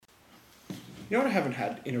You know what I haven't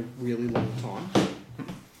had in a really long time?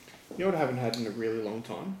 You know what I haven't had in a really long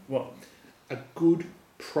time? What? A good,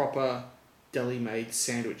 proper, deli-made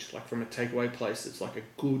sandwich, like from a takeaway place that's like a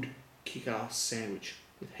good, kick-ass sandwich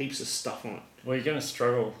with heaps of stuff on it. Well, you're going to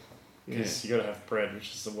struggle Yeah. because you got to have bread,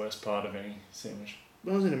 which is the worst part of any sandwich.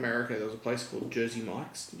 When I was in America, there was a place called Jersey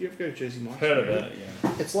Mike's. Did you ever go to Jersey Mike's? Heard about it,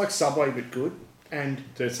 yeah. It's like Subway, but good. And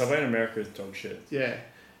Dude, Subway in America is dog shit. yeah,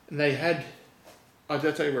 and they had... Oh,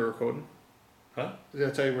 did I tell you we're recording? Huh? Did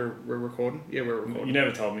I tell you we're recording? Yeah, we're recording. You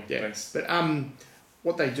never told me. Yeah. Thanks. But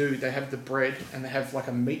what they do, they have the bread and they have like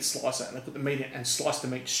a meat slicer and they put the meat in and slice the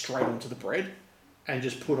meat straight onto the bread and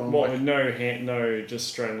just put on What, with no hand, no, just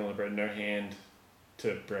straight on the bread, no hand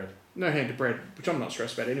to bread. no hand to bread, which I'm not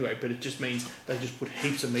stressed about anyway, but it just means they just put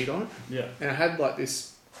heaps of meat on it. Yeah. And I had like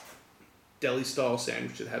this deli style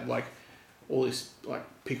sandwich that had like all this like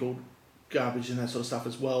pickled garbage and that sort of stuff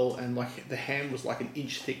as well, and like the ham was like an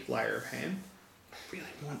inch thick layer of ham. I really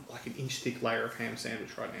want like an inch thick layer of ham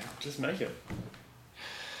sandwich right now. Just make it.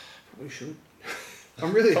 Probably should.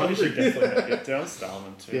 I'm really Probably hungry. should definitely get down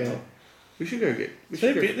starving too. Yeah. We should go get. We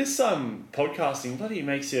So should go. this podcasting bloody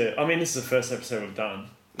makes you. I mean, this is the first episode we've done,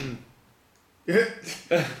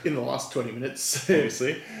 In the last 20 minutes.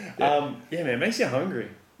 obviously. Yeah. Yeah, man, it makes you hungry.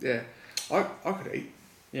 Yeah. I could eat.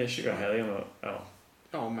 Yeah, sugar Haley. I'm not. Oh,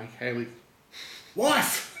 I'll make Haley.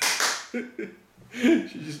 Wife! she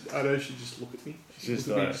just look at me. she's just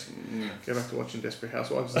look at me, like. just go back to watching Desperate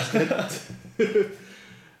Housewives instead.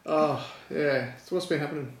 Oh, yeah. So what's been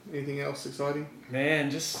happening? Anything else exciting? Man,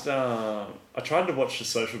 just I tried to watch The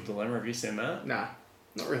Social Dilemma. Have you seen that? Nah.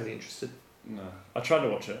 Not really interested. No, I tried to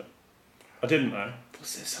watch it. I didn't though.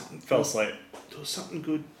 Was there something? Fell asleep. There was something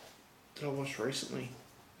good that I watched recently.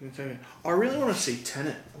 I'm gonna tell you. I really want to see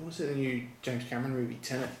Tenet. I want to see the new James Cameron movie,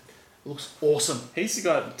 Tenet. It looks awesome. He's the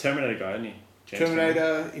guy, Terminator guy, isn't he? James Terminator,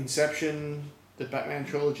 Cameron. Inception, the Batman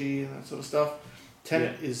trilogy, and that sort of stuff.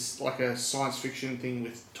 Tenet is like a science fiction thing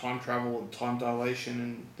with time travel and time dilation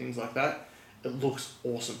and things like that. It looks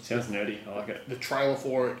awesome. Sounds nerdy. I like it. The trailer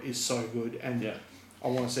for it is so good, and Yeah. I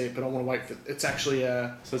want to see it, but I want to wait for. It's actually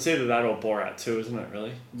So it's either that or Borat too, isn't it?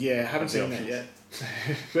 Really? yeah, I haven't That's the seen that yet.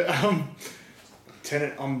 But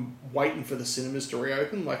Tenet, I'm waiting for the cinemas to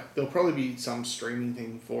reopen. Like there'll probably be some streaming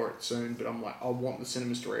thing for it soon, but I'm like, I want the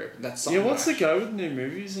cinemas to reopen. That's something. Yeah. What's the go with new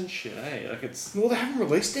movies and shit? Eh? Like it's. Well, they haven't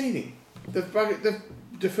released anything. They've deferred What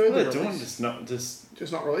the they're doing release.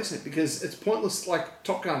 just Not releasing it because it's pointless. Like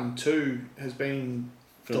Top Gun 2 has been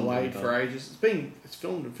Filmed delayed and for done. ages. It's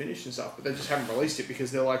filmed and finished and stuff, but they just haven't released it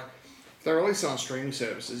because they're like, if they release it on streaming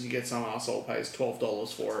services, you get some arsehole pays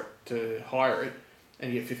 $12 for it to hire it,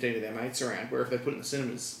 and you get 15 of their mates around. Where if they put it in the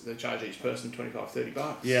cinemas, they charge each person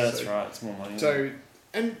 $25-$30. Yeah, that's So- right. It's more money. So,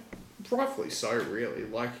 and rightfully so, really.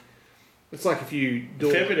 Like, it's like if you a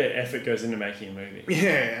do fair bit of effort goes into making a movie.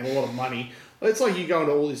 yeah, and a lot of money. It's like you go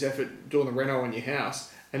into all this effort doing the reno on your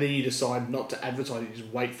house, and then you decide not to advertise it. You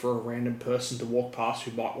just wait for a random person to walk past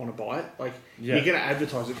who might want to buy it. Like Yeah. you're going to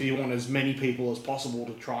advertise it because you want as many people as possible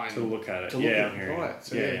to try and To look at it. To look Yeah, at I'm it, hearing right, you.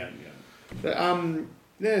 so Yeah. But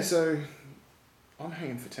yeah, so I'm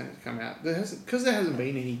hanging for Tenet to come out. There hasn't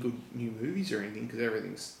been any good new movies or anything because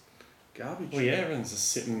everything's garbage. Well, yeah, everyone's just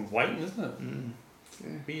sitting waiting, isn't it? Yeah.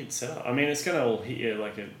 Weird setup. I mean, it's gonna all hit you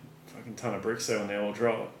like a fucking ton of bricks though when they all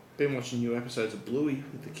drop. Been watching new episodes of Bluey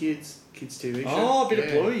with the kids TV show. Oh, a bit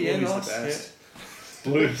of Bluey, yeah, Bluey's nice. the best.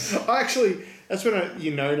 Blues. Actually, that's when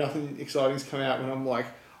nothing exciting's come out. When I'm like,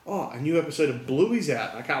 oh, a new episode of Bluey's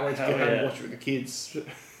out. I can't wait to Hell get home yeah. and watch it with the kids.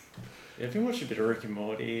 Yeah, I've been watching a bit of Rick and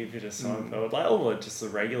Morty, a bit of Seinfeld, like all the just the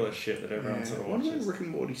regular shit that everyone sort of When watches. Rick and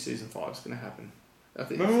Morty season 5 is going to happen? I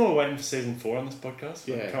think Remember we were waiting for season 4 on this podcast?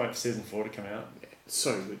 Yeah. I can't wait for season 4 to come out. it's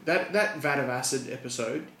so good. That Vat of Acid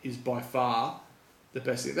episode is by far the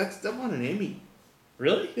best thing. That won an Emmy.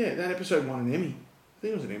 Really? Yeah, that episode won an Emmy. I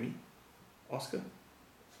think it was an Emmy, Oscar,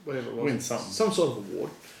 whatever it was. Win something. Some sort of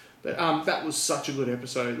award. But that was such a good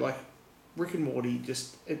episode. Like Rick and Morty,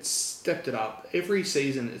 it stepped it up. Every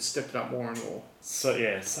season, it stepped it up more and more. So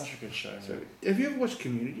yeah, it's such a good show. So, man. have you ever watched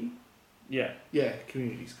Community? Yeah. Yeah,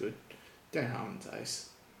 Community's good. Dan Harmon's ace.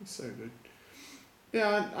 It's so good.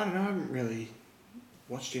 Yeah, I don't know. I haven't really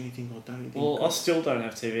watched anything or done anything. Well, good. I still don't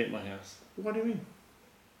have TV at my house. What do you mean?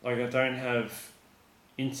 Like I don't have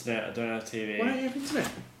internet. I don't have TV. Why don't you have internet?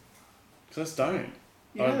 Because I just don't.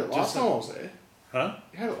 You had it last just- time I was there. Huh?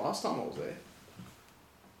 You had it last time I was there.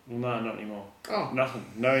 Well, no, not anymore. Oh. Nothing.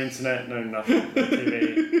 No internet. No nothing. No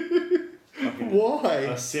TV. Fucking- Why?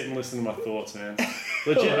 I sit and listen to my thoughts, man.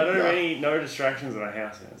 Legit, I don't have no distractions in my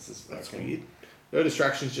house, man. It's just That's fucking- weird. No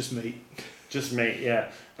distractions, just me. Just me,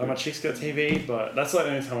 yeah. Like my chick's got TV, but that's like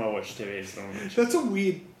the only time I watch TV is when I'm watching. That's a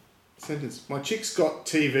weird sentence. My chick's got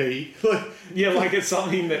TV. Like, Yeah, like it's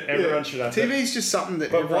something that everyone should have. TV's just something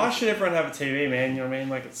that. But why should everyone have a TV, man? You know what I mean?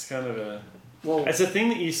 Like it's kind of a. Well, it's a thing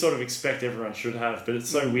that you sort of expect everyone should have, but it's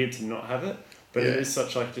so weird to not have it. But it is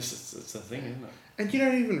such like just it's a thing, isn't it? And you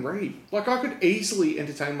don't even read. Like I could easily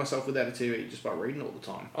entertain myself without a TV just by reading all the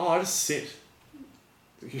time. Oh, I just sit.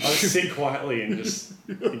 I just sit quietly and just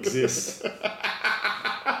exist.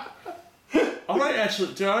 I don't actually.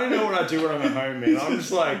 I don't know what I do when I'm at home, man. I'm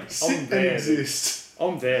just like sit I'm there. And exist.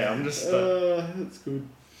 I'm there. I'm just. That's good.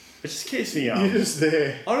 It just keeps me up. You're just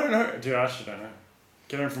there. I don't know, dude. I actually don't know.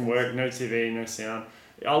 Get home from work, no TV, no sound.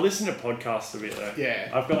 I'll listen to podcasts a bit though.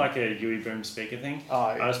 Yeah. I've got like a UE Boom speaker thing.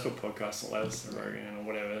 Oh, yeah. I just put podcasts on, listen to Rogan or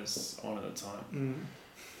whatever's on at the time.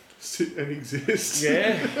 Sit and exist.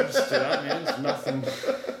 Yeah, just do that, man. There's nothing.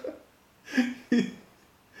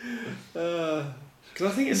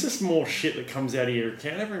 Because I think it's just more shit that comes out of your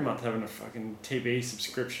account every month, having a fucking TV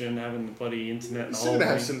subscription, having the bloody internet and the Still whole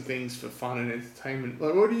gonna have thing. some things for fun and entertainment.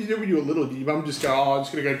 Like, what did you do when you were little? Did your mum just go, "Oh, I'm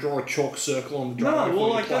just gonna go draw a chalk circle on the driveway"? No, well, before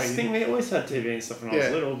like you play?" that's the thing. We always had TV and stuff when I was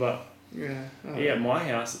little, but Yeah. Oh, yeah, at my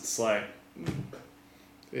house it's like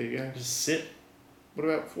There you go. just sit. What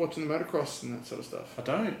about watching the motocross and that sort of stuff? I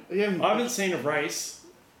don't. Yeah. I haven't seen a race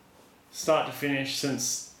start to finish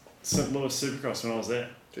since St. Louis Supercross when I was there.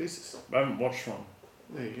 Jesus. I haven't watched one.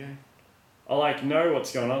 There you go. I like know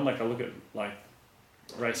what's going on. Like I look at like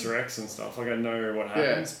Racer X and stuff. Like I know what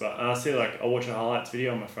happens, but I see like I watch a highlights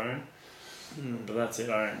video on my phone. But that's it.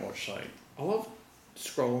 I don't watch like. I love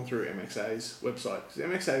scrolling through MXA's website because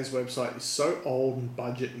MXA's website is so old and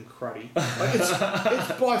budget and cruddy. Like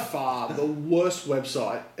it's by far the worst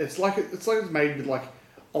website. It's like it's made with like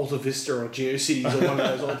Alta Vista or GeoCities or one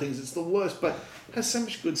of those old things. It's the worst, but it has so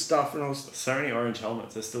much good stuff. And I was So many orange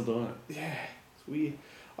helmets. They're still doing it. yeah, it's weird.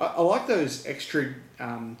 I like those extra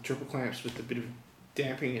triple clamps with a bit of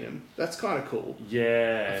damping in them. That's kind of cool.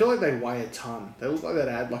 Yeah. I feel like they weigh a ton. They look like they'd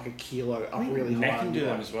add like a kilo up really high. Neck can do like,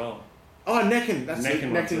 them as well. oh, Neckin. That's the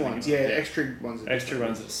Neckin Neckin ones, ones. I think. Yeah, Yeah. extra ones. Extra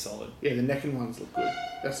ones are solid. Yeah, the Neckin ones look good.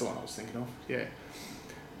 That's the one I was thinking of. Yeah.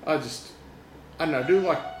 I don't know, I do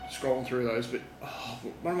like scrolling through those, but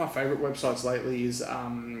one of my favourite websites lately is,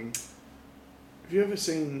 have you ever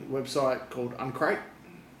seen a website called Uncrate?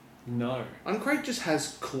 No. Uncrate just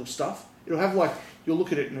has cool stuff. It'll have like, you'll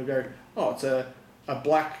look at it and it'll go, oh, it's a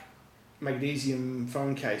black magnesium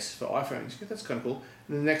phone case for iPhones. Yeah, that's kind of cool.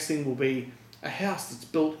 And the next thing will be a house that's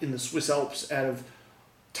built in the Swiss Alps out of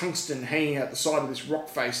tungsten hanging out the side of this rock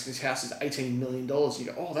face. This house is $18 million. And you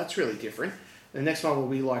go, oh, that's really different. And the next one will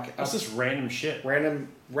be like That's just random shit.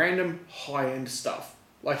 random high-end stuff.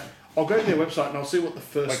 Like, I'll go to their website and I'll see what the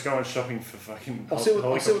first... Like going shopping for fucking. I'll see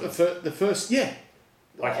what the first... Yeah.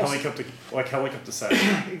 Like helicopter sales.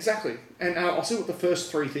 Exactly. And I'll see what the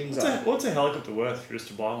first three things are. What's a helicopter worth just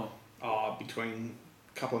to buy one? Between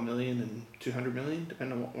a couple of million and 200 million,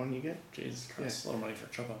 depending on what one you get. Jesus Christ, a lot of money for a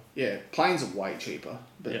chopper. Yeah, planes are way cheaper.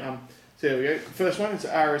 But Yeah. so there we go. First one is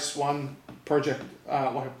RS1 project,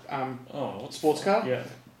 sports car. Yeah.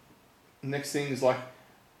 The next thing is like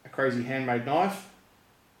a crazy handmade knife,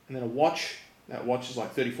 and then a watch. That watch is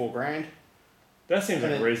like 34 grand. That seems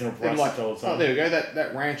like a reasonable price like, all the time. oh, there we go.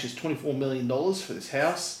 That ranch is $24 million for this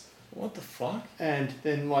house. What the fuck? And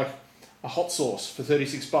then like a hot sauce for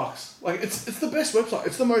 $36. Like it's the best website.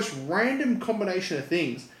 It's the most random combination of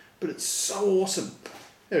things, but it's so awesome.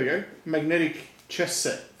 There we go. Magnetic chess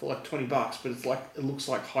set for like $20, but it's like it looks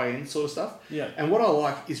like high end sort of stuff. Yeah. And what I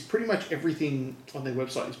like is pretty much everything on their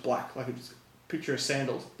website is black. Like it's a picture of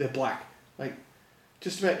sandals, they're black. Like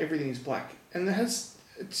just about everything is black, and it's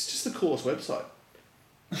just the coolest website.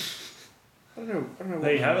 I don't know.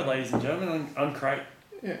 There you have it, ladies and gentlemen. Uncrate.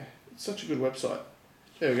 Yeah, it's such a good website.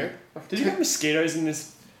 There we go. Did you have mosquitoes in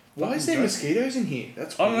this? Why is there mosquitoes in here?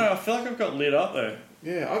 That's I weird. don't know. I feel like I've got lit up though.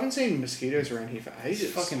 Yeah, I haven't seen mosquitoes around here for ages.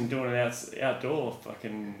 Just fucking doing an outdoor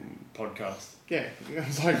fucking podcast. Yeah,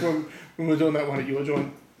 it's like when we were doing that one at your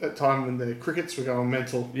joint, that time when the crickets were going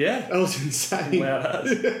mental. Yeah. That was insane. Loud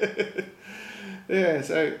as. Yeah,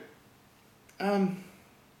 so,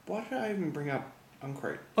 why did I even bring up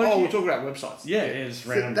Uncrate? Oh, yeah. We're talking about websites. Yeah, it is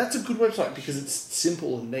random. That's a good website because it's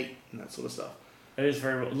simple and neat and that sort of stuff. It is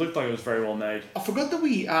very well. It looked like it was very well made. I forgot that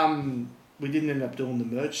we didn't end up doing the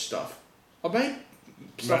merch stuff. I made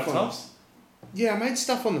stuff on. Yeah, I made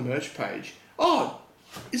stuff on the merch page. Oh,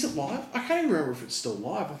 is it live? I can't even remember if it's still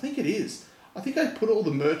live. I think it is. I think I put all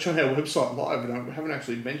the merch on our website live, and I haven't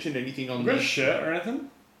actually mentioned anything on. You got a shirt or anything?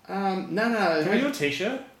 No. Can we do a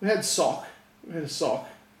t-shirt? We had sock. We had a sock.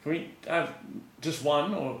 Can we have just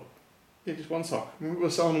one or? Yeah, just one sock. We were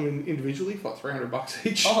selling them individually for like $300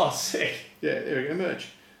 each. Oh, sick! Yeah, there we go, merch.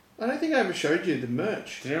 I don't think I ever showed you the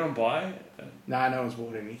merch. Did anyone buy? Nah, no one's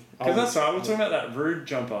bought any. Because that's right. We're talking about that Rude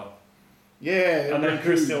jumper. Yeah. And then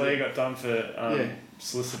Chris D'Elia got done for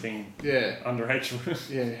soliciting Yeah. underage women.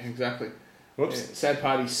 Yeah, exactly. Whoops. Yeah. Sad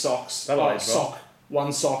Party socks. That'll age well. Sock.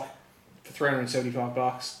 One sock for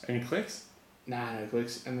 $375. Any clicks? Nah, no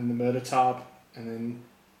clicks. And then the murder tarp, and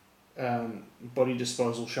then body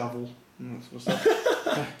disposal shovel. And that sort of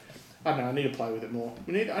stuff. I don't know. I need to play with it more.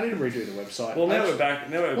 I need to redo the website. Well, now we're back.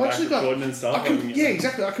 Now we're back recording and stuff. Yeah,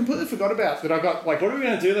 exactly. I completely forgot about that. I got like. What are we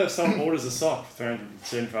going to do though if someone orders a sock for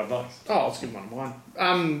 $375? Oh, I'll just give one of mine.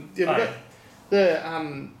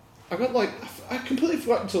 I got like I completely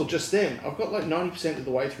forgot until just then. I've got like 90% of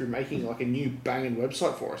the way through making like a new banging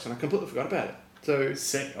website for us, and I completely forgot about it. So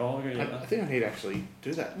sick. Oh, I think I need to actually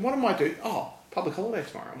do that. What I might do? Oh, public holiday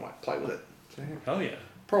tomorrow. I might play with it. So, yeah. Hell yeah.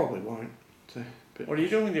 Probably won't. So, but what are you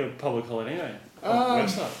doing with your public holiday anyway?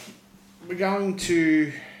 Website. We're going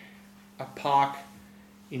to a park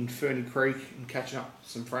in Ferny Creek and catching up with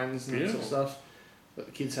some friends and that sort of stuff. Let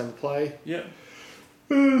the kids have a play. Yeah.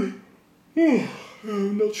 I'm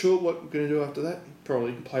not sure what we're going to do after that.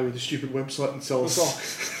 Probably play with the stupid website and sell a sock.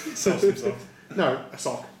 Sell some socks. No, a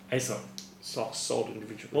sock. A sock. Socks sold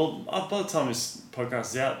individually. Well, by the time this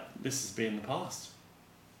podcast is out, this has been in the past.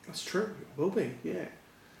 That's true. It will be, yeah.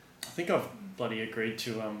 I think I've bloody agreed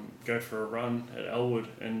to go for a run at Elwood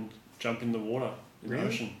and jump in the water in the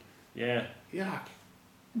ocean. Yeah. Yuck.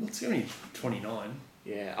 Well, it's only 29.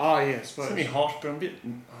 Yeah. Oh, yeah, I suppose. It's going to be hot, but I'm a bit...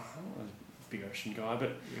 I'm not a big ocean guy,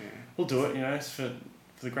 but we'll do it, it's for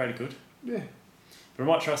the greater good. Yeah. But I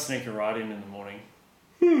might try to sneak a ride in the morning.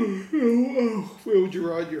 Where would you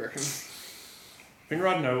ride, you reckon? I've been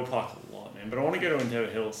riding Oval Park a lot, man, but I want to go to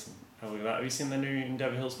Endeavour Hills and have a look at that. Have you seen the new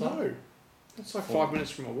Endeavour Hills Park? No. That's like 5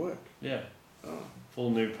 minutes from my work. Yeah. Oh.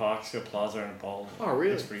 Full new park, it's got a plaza and a bowl. Oh,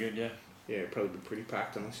 really? It's pretty good, yeah. Yeah, it'd probably be pretty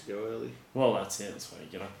packed unless you go early. Well, that's it. That's why you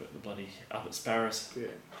get up at Sparrows. Yeah.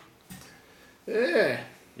 Yeah.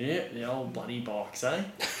 Yeah, the old bloody box, eh?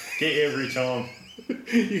 Get you every time.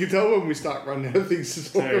 You can tell when we start running out of things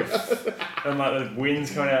to talk about. And like the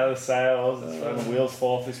wind's coming out of the sails, and the wheels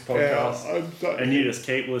fall off this podcast. Yeah, and you just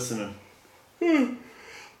keep listening. I'm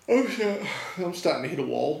starting to hit a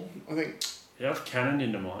wall, I think. Yeah, I've cannoned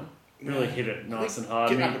into mine. Really hit it nice and hard.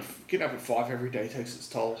 Getting up at 5 every day takes its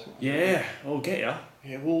toll. Yeah, I'll get ya.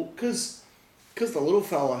 Yeah, well, because the little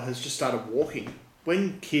fella has just started walking.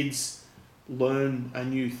 When kids learn a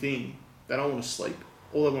new thing, they don't want to sleep.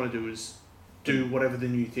 All they want to do is do whatever the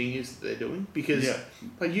new thing is that they're doing. Because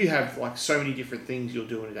like you have like so many different things you'll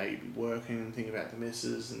do in a day. You'll be working and thinking about the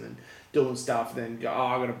missus and then doing stuff. And then go,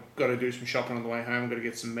 I gotta do some shopping on the way home. Got to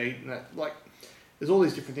get some meat and that. Like, there's all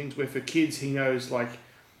these different things where for kids he knows like.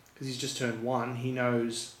 Because he's just turned 1, he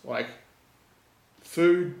knows, like,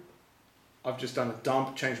 food, I've just done a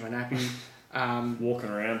dump, changed my nappy,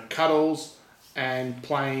 walking around, cuddles, and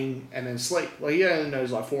playing, and then sleep. Like, he only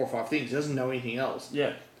knows, like, 4 or 5 things. He doesn't know anything else.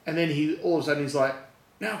 Yeah. And then all of a sudden, he's like,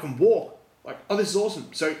 now I can walk. Like, oh, this is awesome.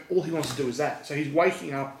 So all he wants to do is that. So he's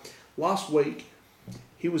waking up. Last week,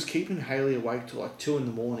 he was keeping Haley awake till, like, 2 in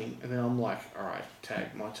the morning, and then I'm like, all right,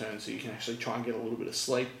 tag, my turn, so you can actually try and get a little bit of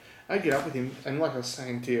sleep. I get up with him, and like I was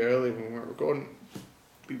saying to you earlier when we were recording,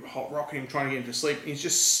 be hot rocking him, trying to get him to sleep. And he's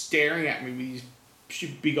just staring at me with his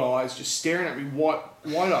big eyes, just staring at me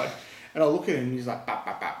wide-eyed. And I look at him, and he's like, bap,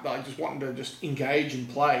 bap, bap, like just wanting to just engage and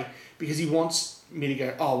play because he wants me to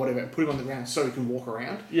go, oh, whatever, put him on the ground so he can walk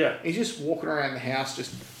around. Yeah. He's just walking around the house,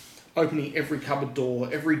 just opening every cupboard door,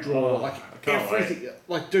 every drawer, like everything. Wait.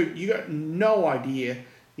 Like, dude, you got no idea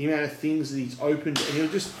the amount of things that he's opened, and he'll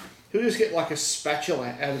just get like a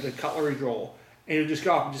spatula out of the cutlery drawer and he'll just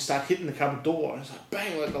go up and just start hitting the cupboard door. And it's like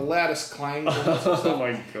bang, like the loudest clang. Oh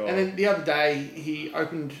my God. And then the other day he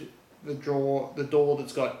opened the door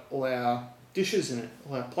that's got all our dishes in it,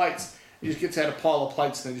 all our plates. He just gets out a pile of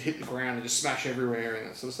plates and they just hit the ground and just smash everywhere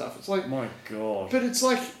and that sort of stuff. It's like... My God. But it's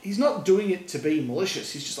like, he's not doing it to be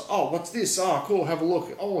malicious. He's just like, oh, what's this? Oh, cool, have a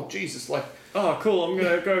look. Oh, Jesus, like... Oh, cool, I'm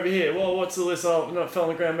going to go over here. Well, what's all this? Oh, no, it fell on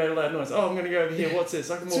the ground, made a loud noise. Oh, I'm going to go over here. What's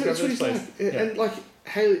this? I can walk over this place. Like. Yeah. And like,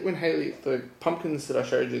 Haley, the pumpkins that I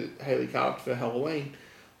showed you that Haley carved for Halloween,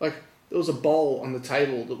 like, there was a bowl on the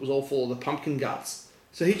table that was all full of the pumpkin guts.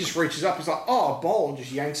 So he just reaches up, he's like, oh, a bowl, and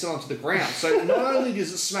just yanks it onto the ground. So not only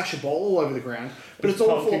does it smash a bowl all over the ground, but it's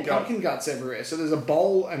all full of pumpkin guts everywhere. So there's a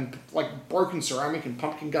bowl and like broken ceramic and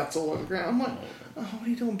pumpkin guts all over the ground. I'm like, oh, what are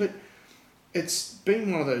you doing? But it's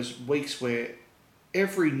been one of those weeks where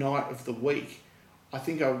every night of the week, I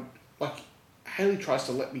think Haley tries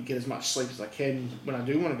to let me get as much sleep as I can when I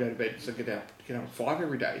do want to go to bed, because I get out at 5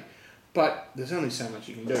 every day. But there's only so much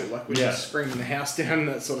you can do. Like, we're just screaming the house down and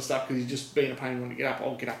that sort of stuff because he's just being a pain when to get up.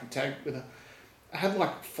 I'll get up and tag with her. I had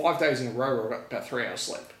like 5 days in a row where I got about 3 hours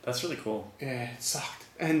sleep. That's really cool. Yeah, it sucked.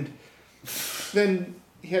 And then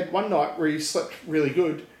he had one night where he slept really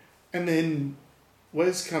good, and then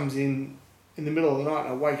Wes comes in the middle of the night and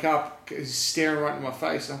I wake up, he's staring right in my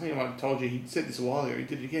face. And I think I might have told you, he said this a while ago, he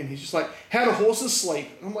did it again. He's just like, how do horses sleep?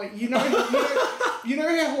 And I'm like, you know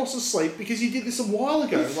how horses sleep because you did this a while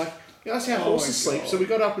ago. Like, that's how horses sleep. So we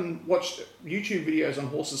got up and watched YouTube videos on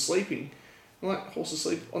horses sleeping. I'm like, horses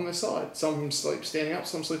sleep on their side. Some of them sleep standing up,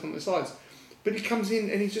 some sleep on their sides. But he comes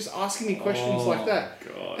in and he's just asking me questions like that.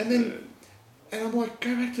 God, and then, and I'm like,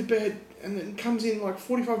 go back to bed. And then comes in like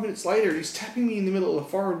 45 minutes later and he's tapping me in the middle of the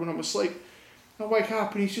forehead when I'm asleep. I wake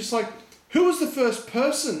up and he's just like, who was the first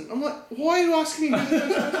person? I'm like, why are you asking me who the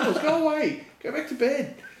first person was? Go away. Go back to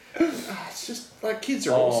bed. It's just, like, kids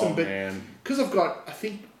are awesome. But because I've got, I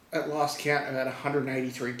think, at last count, about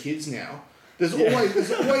 183 kids now, there's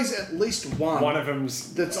always at least one of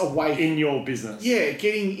them's that's awake. In your business. Yeah,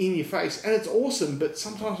 getting in your face. And it's awesome, but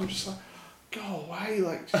sometimes I'm just like, go away.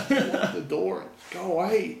 Like, just lock the door and go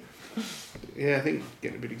away. Yeah, I think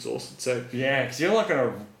getting a bit exhausted. So yeah, because you're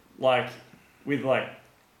like with like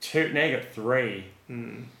 2, now you got 3.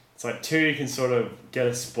 It's like 2 you can sort of get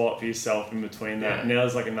a spot for yourself in between that. Yeah. Now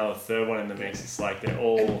there's like another third one in the mix. It's like they're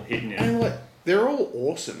all hitting you. And like, they're all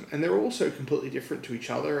awesome and they're also completely different to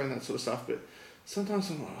each other and that sort of stuff. But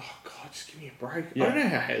sometimes I'm like, oh God, just give me a break. Yeah. I don't know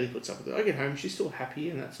how Hayley puts up with it. I get home, she's still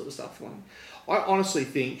happy and that sort of stuff. Like, I honestly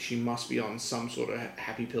think she must be on some sort of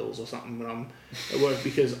happy pills or something when I'm at work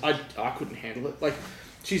because I couldn't handle it. Like,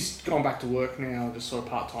 she's gone back to work now, just sort of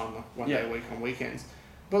part-time, like 1 day a week on weekends.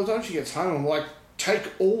 By the time she gets home, I'm like, take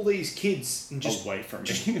all these kids and just away from me.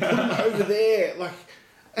 Put them over there. Like,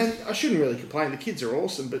 and I shouldn't really complain. The kids are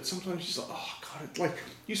awesome, but sometimes she's like, oh God, like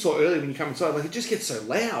you saw earlier when you come inside, like it just gets so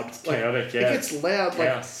loud. It's like, chaotic, yeah. It gets loud,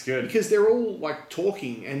 like it's good. because they're all like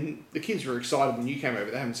talking, and the kids were excited when you came over.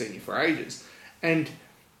 They haven't seen you for ages, and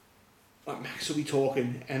like Max will be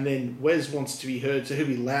talking, and then Wes wants to be heard, so he'll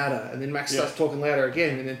be louder, and then Max starts talking louder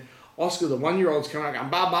again, and then Oscar, the 1-year-old's coming out going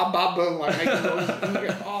ba ba ba ba, like making noise, and you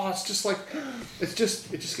go, oh, it's just like, it just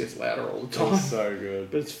gets louder all the time. It's so good,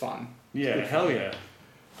 but it's fun. Yeah, it's hell fun. yeah.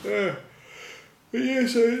 But yeah,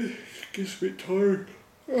 so I guess a bit tired.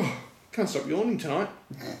 Oh, can't stop yawning tonight.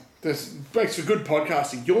 This makes for good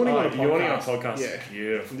podcasting. Yawning on a podcast. Yeah,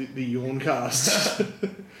 beautiful. The yawn cast.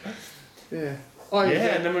 Yeah. Oh,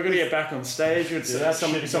 yeah, and then we're going to get back on stage.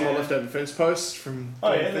 Some leftover fence posts from.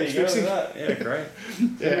 Oh yeah, there you go. That. Yeah, great. We're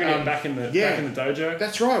going to get back in the dojo.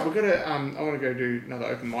 That's right. We're going to. I want to go do another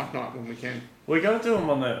open mic night when we can. We got to do them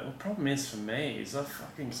on the. The problem is for me is I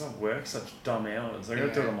work such dumb hours. I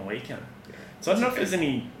got to do it on the weekend. Yeah. So I don't know if there's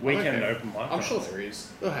any weekend open mic. I'm sure there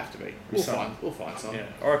is. There'll have to be. We'll find some. Yeah.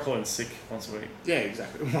 Or I call in sick once a week. Yeah,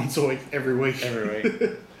 exactly. Once a week, every week. Every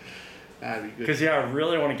week. That'd be good. Because I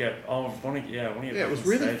really want to get. It was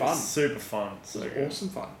really fun. It's super fun. It was awesome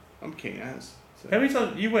fun. I'm keen as. So. How many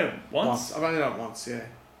times you went? Once? I've only done it once. Yeah.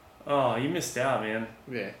 Oh, you missed out, man.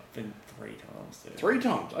 Yeah. I've been 3 times. Dude. 3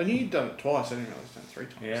 times. I knew you'd done it twice. I didn't realise you'd done it 3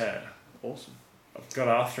 times. Yeah. Awesome. I've got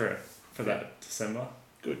after it for that December.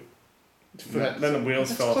 Good. Then the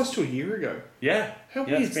wheels fell. That's close to a year ago. Yeah. How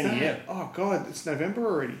weird it's been that? a year. Oh God, it's November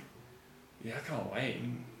already. Yeah, I can't wait.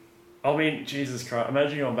 I mean, Jesus Christ!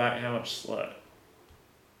 Imagine going back how much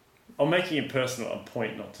I'm making it personal a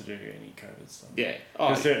point not to do any COVID stuff. Yeah.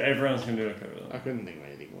 Because everyone's going to do a COVID stuff. I couldn't think of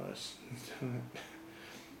anything worse.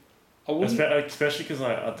 Especially because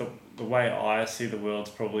the way I see the world's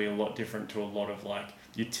probably a lot different to a lot of like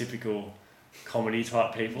your typical comedy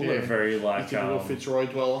type people that are very like typical Fitzroy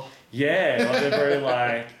dweller. Yeah, like they're very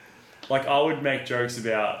like I would make jokes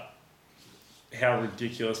about how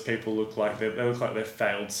ridiculous people look like. They look like they're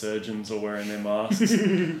failed surgeons or wearing their masks.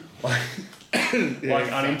 like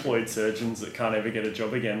unemployed surgeons that can't ever get a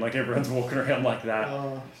job again. Like everyone's walking around like that.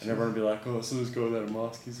 And everyone would be like, oh, so this guy without a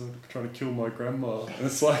mask, he's like trying to kill my grandma. And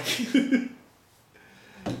it's like...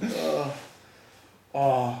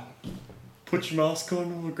 Put your mask on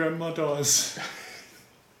or my grandma dies.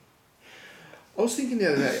 I was thinking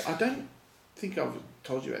the other day, I don't think I've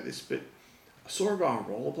told you about this, but I saw a guy on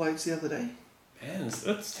rollerblades the other day. Man,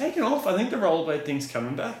 it's taken off. I think the rollerblade thing's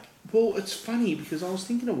coming back. Well, it's funny because I was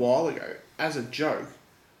thinking a while ago, as a joke,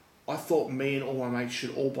 I thought me and all my mates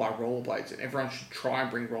should all buy rollerblades and everyone should try and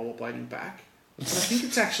bring rollerblading back. But I think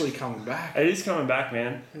it's actually coming back. It is coming back,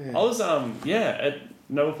 man. Yeah. I was at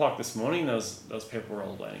Noble Park this morning. There was people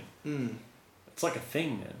rollerblading. It's like a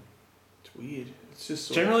thing, man. It's It's weird. It's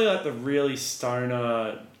just generally like the really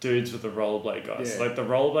stoner dudes with the rollerblade guys. Yeah. Like the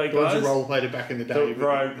rollerblade the ones guys. who rollerbladed back in the The day.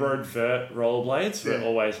 road vert rollerblades were Yeah.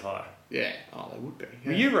 always high. Yeah. Oh, they would be. Yeah.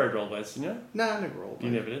 Well, you rode rollerblades, didn't you? No, I never rollerbladed.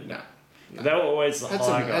 You never did? No. But they were always the Had high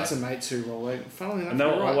some, guys. had some mates who rollerbladed. Funnily enough, And they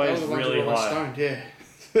were you're right. always the ones who really were always high. Stoned, yeah.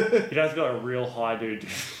 You'd have to be like a real high dude.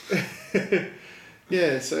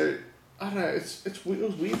 Yeah, so I don't know. It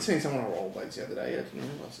was weird seeing someone on rollerblades the other day. I didn't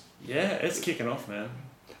realise it. Yeah, it's kicking off, man.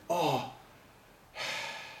 Oh,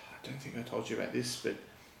 I don't think I told you about this, but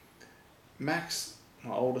Max,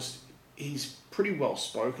 my oldest, he's pretty well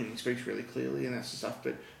spoken. He speaks really clearly and that sort of stuff.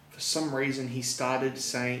 But for some reason, he started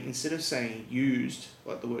saying, instead of saying used,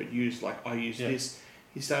 like the word used, like I used this,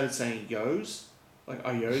 he started saying yos, like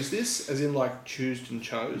I yos this, as in like choosed and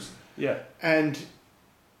chose. Yeah. And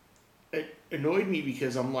it annoyed me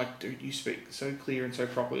because I'm like, dude, you speak so clear and so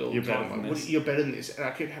properly all You're the time. better than Like, this. you're better than this. And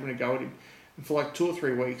I kept having to go at him. And for like 2 or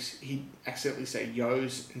 3 weeks, he'd accidentally say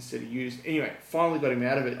yos instead of used. Anyway, finally got him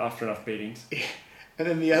out of it. After enough beatings. And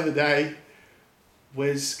then the other day,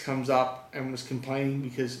 Wes comes up and was complaining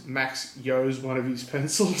because Max yos one of his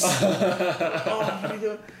pencils. Oh, what are you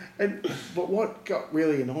doing? But what got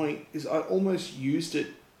really annoying is I almost used it,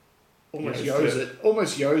 almost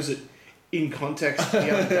yos it in context the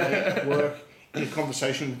other day at work in a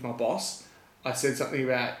conversation with my boss. I said something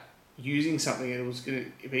about using something and it was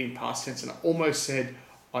going to be in past tense and I almost said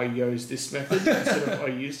I used this method instead of I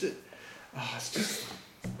used it. Oh,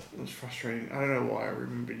 it was frustrating. I don't know why I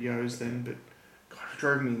remembered yos then, but God, it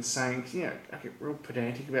drove me insane. 'Cause, I get real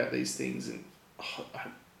pedantic about these things and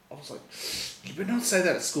I was like, you better not say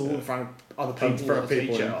that at school in front of other people. In front of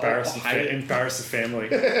people, teacher. embarrass the family.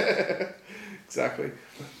 Exactly.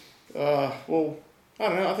 Well, I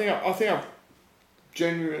don't know. I think I've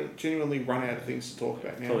genuinely run out of things to talk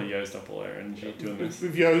about now. Probably yosed up all our energy doing this.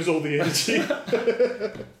 We've used all the energy.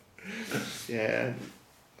 Yeah.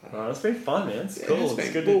 Oh, it's been fun, man. It's cool.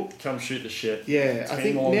 It's good to come shoot the shit. Yeah, It's I been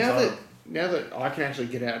think a long time. now that I can actually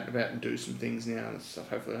get out and about and do some things now and stuff,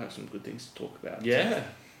 hopefully I'll have some good things to talk about. Yeah.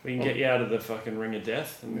 We can get you out of the fucking ring of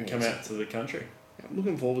death and come out to the country. I'm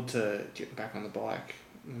looking forward to getting back on the bike,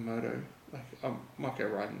 the moto. Like I might go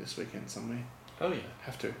riding this weekend somewhere. Oh yeah.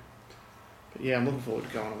 Have to. But yeah, I'm looking forward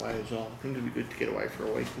to going away as well. I think it'd be good to get away for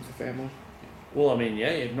a week with the family. Well, I mean,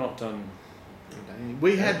 yeah, you've not done.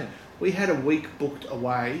 We had a week booked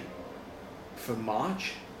away for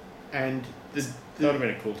March, and That would have been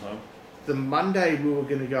a cool time. the Monday we were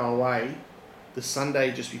going to go away. The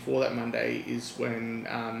Sunday just before that Monday is when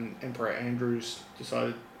Emperor Andrews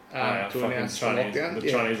decided to announce Chinese, the lockdown. the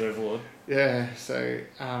Chinese overlord. Yeah, so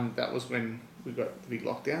that was when we got the big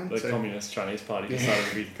lockdown. The Communist Chinese Party decided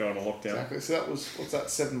to go on a lockdown. Exactly. So that was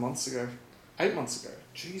 7 months ago, 8 months ago.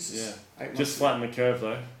 Jesus. Yeah. 8 months Just ago. flatten the curve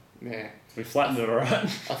though. Yeah. We flattened it alright. I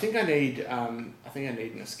think I need an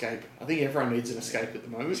escape. I think everyone needs an escape at the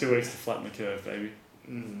moment. 2 weeks to flatten the curve, baby.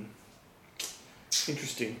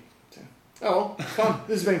 Interesting. Oh, well, fun.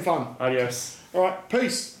 This has been fun. Adios. All right,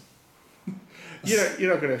 peace.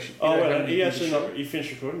 You're not going to. Oh, wait, are you actually not? You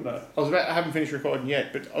finished recording that? I haven't finished recording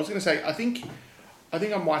yet, but I was going to say I think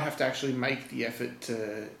I might have to actually make the effort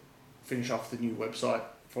to finish off the new website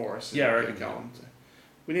for us. Yeah, I get reckon. it going. So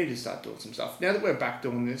we need to start doing some stuff now that we're back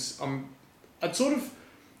doing this. I'd sort of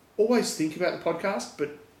always think about the podcast,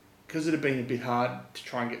 but because it had been a bit hard to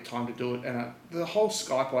try and get time to do it, and the whole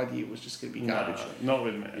Skype idea was just going to be garbage. No, not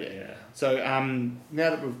with me. Yeah. So now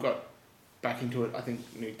that we've got back into it, I think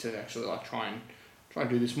we need to actually try and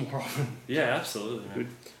do this more often. Yeah, absolutely. Man. Good.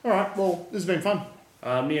 All right. Well, this has been fun.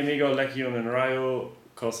 Mi amigo Legion en Rayo,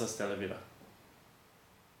 cosas de la vida.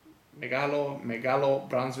 Megalo,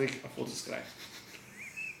 Brunswick, a Fortis